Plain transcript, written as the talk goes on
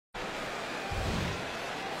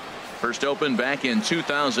First opened back in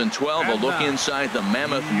 2012. A look inside the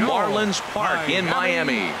Mammoth Marlins Park in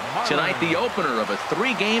Miami. Tonight, the opener of a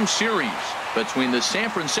 3-game series between the San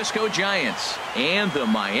Francisco Giants and the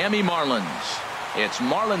Miami Marlins. It's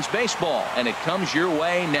Marlins baseball, and it comes your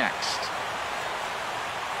way next.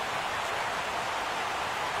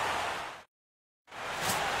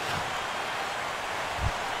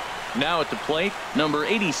 Now at the plate, number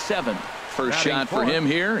 87. First shot for him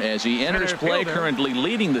here as he enters play, currently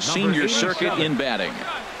leading the senior circuit in batting.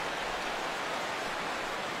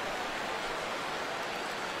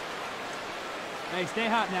 Hey, stay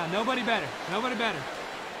hot now. Nobody better. Nobody better.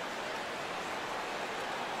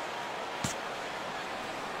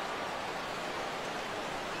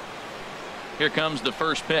 Here comes the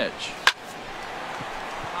first pitch.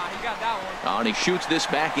 He got that one. Oh, and he shoots this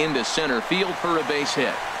back into center field for a base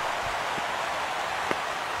hit.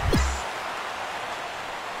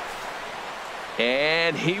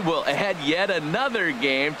 And he will add yet another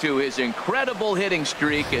game to his incredible hitting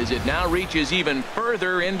streak as it now reaches even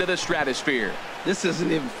further into the stratosphere. This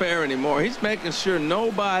isn't even fair anymore. He's making sure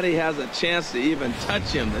nobody has a chance to even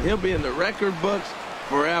touch him, that he'll be in the record books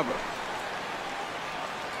forever.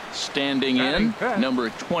 Standing in, number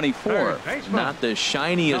 24. Not the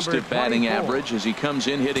shiniest of batting average as he comes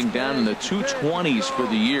in hitting down in the 220s for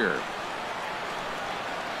the year.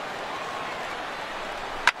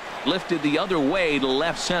 Lifted the other way to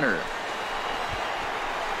left center.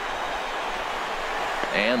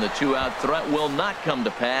 And the 2-out threat will not come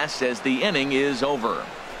to pass as the inning is over.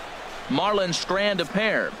 Marlins strand a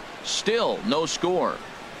pair. Still no score.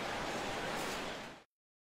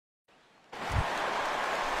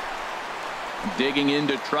 Digging in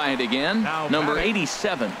to try it again. Number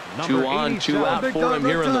 87. 2 on, 2 out for him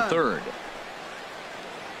here in the third.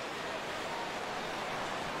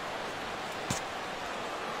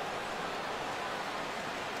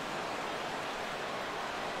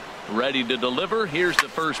 Ready to deliver. Here's the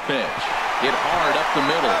first pitch. Hit hard up the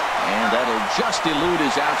middle, and that'll just elude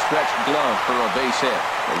his outstretched glove for a base hit.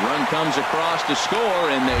 The run comes across to score,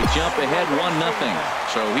 and they jump ahead 1-0.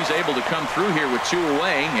 So he's able to come through here with 2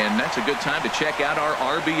 away, and that's a good time to check out our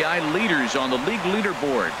RBI leaders on the league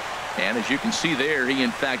leaderboard. And as you can see there, he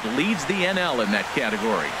in fact leads the NL in that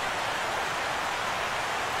category.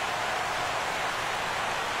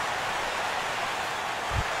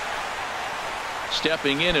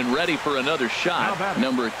 Stepping in and ready for another shot.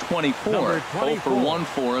 Number 24. 0 for 1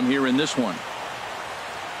 for him here in this one.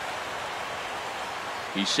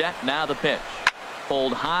 He's set. Now the pitch.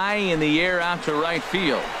 Pulled high in the air out to right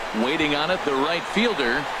field. Waiting on it, the right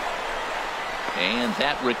fielder. And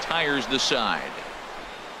that retires the side.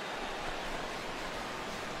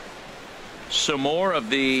 Some more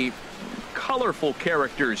of the colorful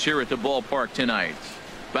characters here at the ballpark tonight.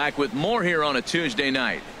 Back with more here on a Tuesday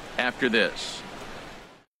night after this.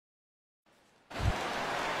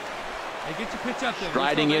 Get your pitch up there.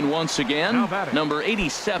 Striding in once again, number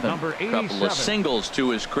 87. Couple of singles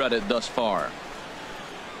to his credit thus far.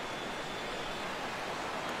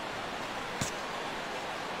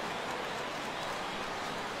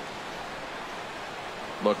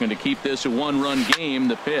 Looking to keep this a 1-run game.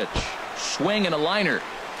 The pitch. Swing and a liner.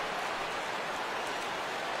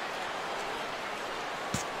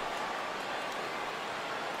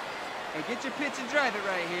 Hey, get your pitch and drive it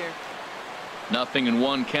right here. Nothing in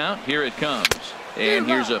 1 count. Here it comes. And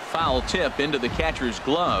here's a foul tip into the catcher's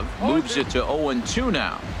glove. Moves it to 0-2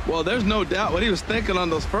 now. Well, there's no doubt what he was thinking on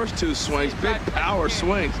those first 2 swings. Big power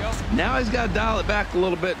swings. Now he's got to dial it back a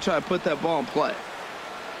little bit and try to put that ball in play.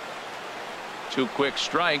 2 quick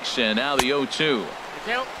strikes, and now the 0-2.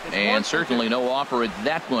 And certainly no offer at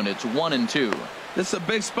that one. It's 1-2. This is a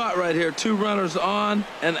big spot right here. 2 runners on,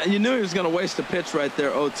 and you knew he was going to waste a pitch right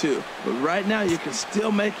there, 0-2. But right now you can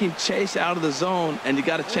still make him chase out of the zone, and you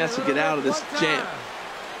got a chance to get out of this jam.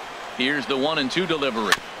 Here's the 1-2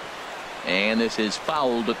 delivery. And this is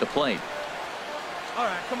fouled at the plate. All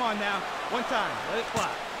right, come on now. 1 time. Let it fly.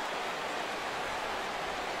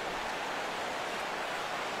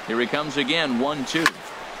 Here he comes again, 1-2.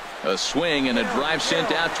 A swing and a drive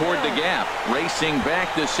sent out toward the gap. Racing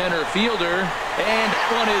back the center fielder. And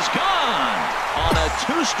that one is gone on a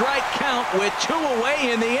 2-strike count with 2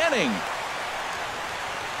 away in the inning.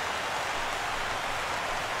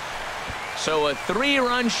 So a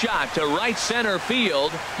 3-run shot to right center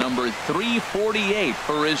field. Number 348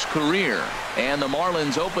 for his career. And the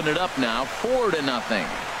Marlins open it up now 4-0.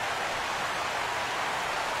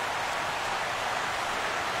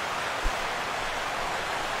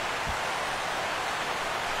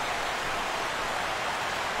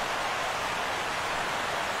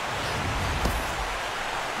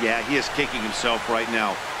 Yeah, he is kicking himself right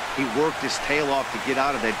now. He worked his tail off to get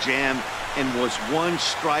out of that jam and was one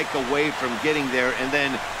strike away from getting there, and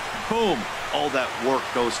then boom, all that work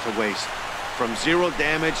goes to waste. From 0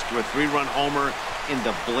 damage to a 3-run homer in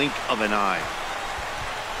the blink of an eye.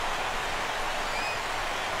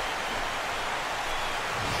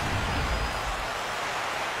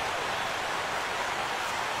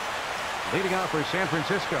 Leading out for San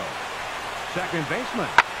Francisco, second baseman.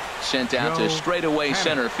 Sent out to straightaway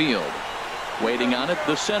center field. Waiting on it,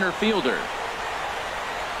 the center fielder.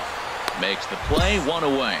 Makes the play, 1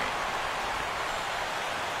 away.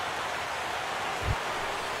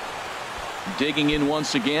 Digging in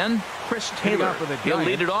once again, Chris Taylor. He'll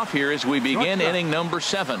lead it off here as we begin inning number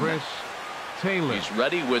 7. Chris Taylor. He's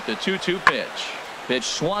ready with the 2-2 pitch. Pitch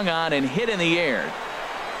swung on and hit in the air.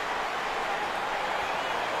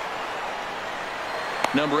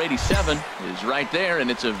 Number 87 is right there,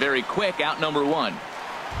 and it's a very quick out, number 1.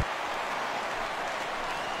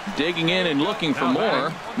 Digging in and looking for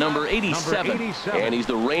more, number 87. And he's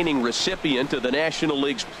the reigning recipient of the National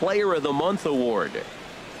League's Player of the Month award.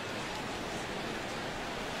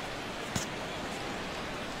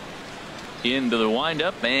 Into the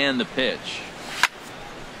windup and the pitch.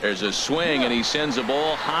 There's a swing, and he sends a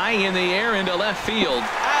ball high in the air into left field.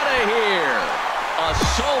 Out of here. A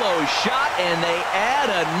solo shot, and they add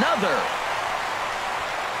another.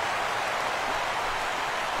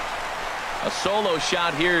 A solo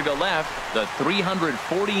shot here to left, the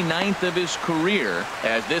 349th of his career,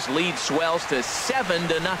 as this lead swells to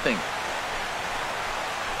 7-0.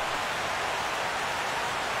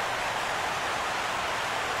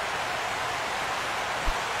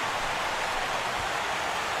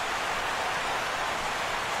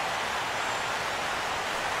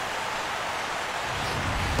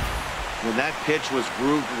 When that pitch was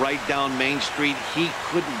grooved right down Main Street, he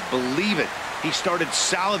couldn't believe it. He started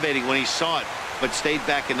salivating when he saw it, but stayed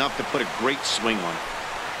back enough to put a great swing on it.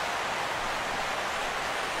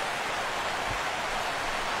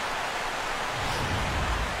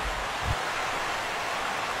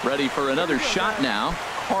 Ready for another shot now.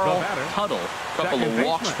 Carl Tuttle. Couple of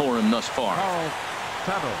walks for him thus far. Carl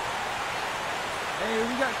Tuttle. Hey,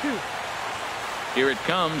 we got 2. Here it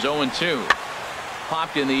comes, 0-2.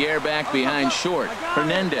 Popped in the air back behind short.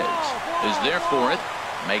 Hernandez is there for it.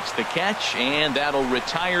 Makes the catch, and that'll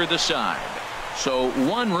retire the side. So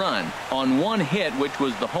 1 run on 1 hit, which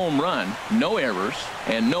was the home run. No errors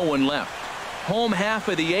and no one left. Home half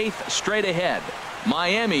of the 8th straight ahead.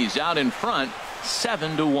 Miami's out in front,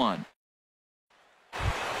 7-1.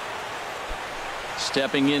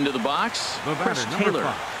 Stepping into the box, Chris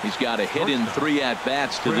Taylor. He's got a hit in 3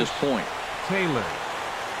 at-bats to this point. Taylor.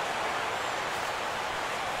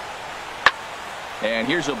 And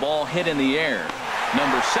here's a ball hit in the air.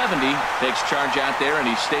 Number 70 takes charge out there, and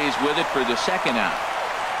he stays with it for the 2nd out.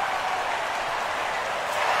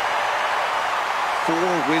 4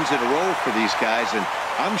 wins in a row for these guys, and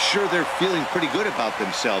I'm sure they're feeling pretty good about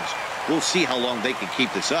themselves. We'll see how long they can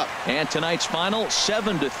keep this up. And tonight's final,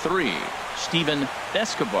 7-3. Steven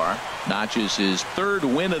Escobar notches his 3rd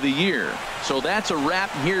win of the year. So that's a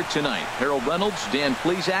wrap here tonight. Harold Reynolds, Dan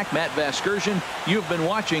Plesac, Matt Vasgersian. You've been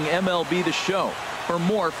watching MLB The Show. For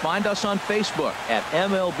more, find us on Facebook at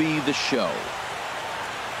MLB The Show.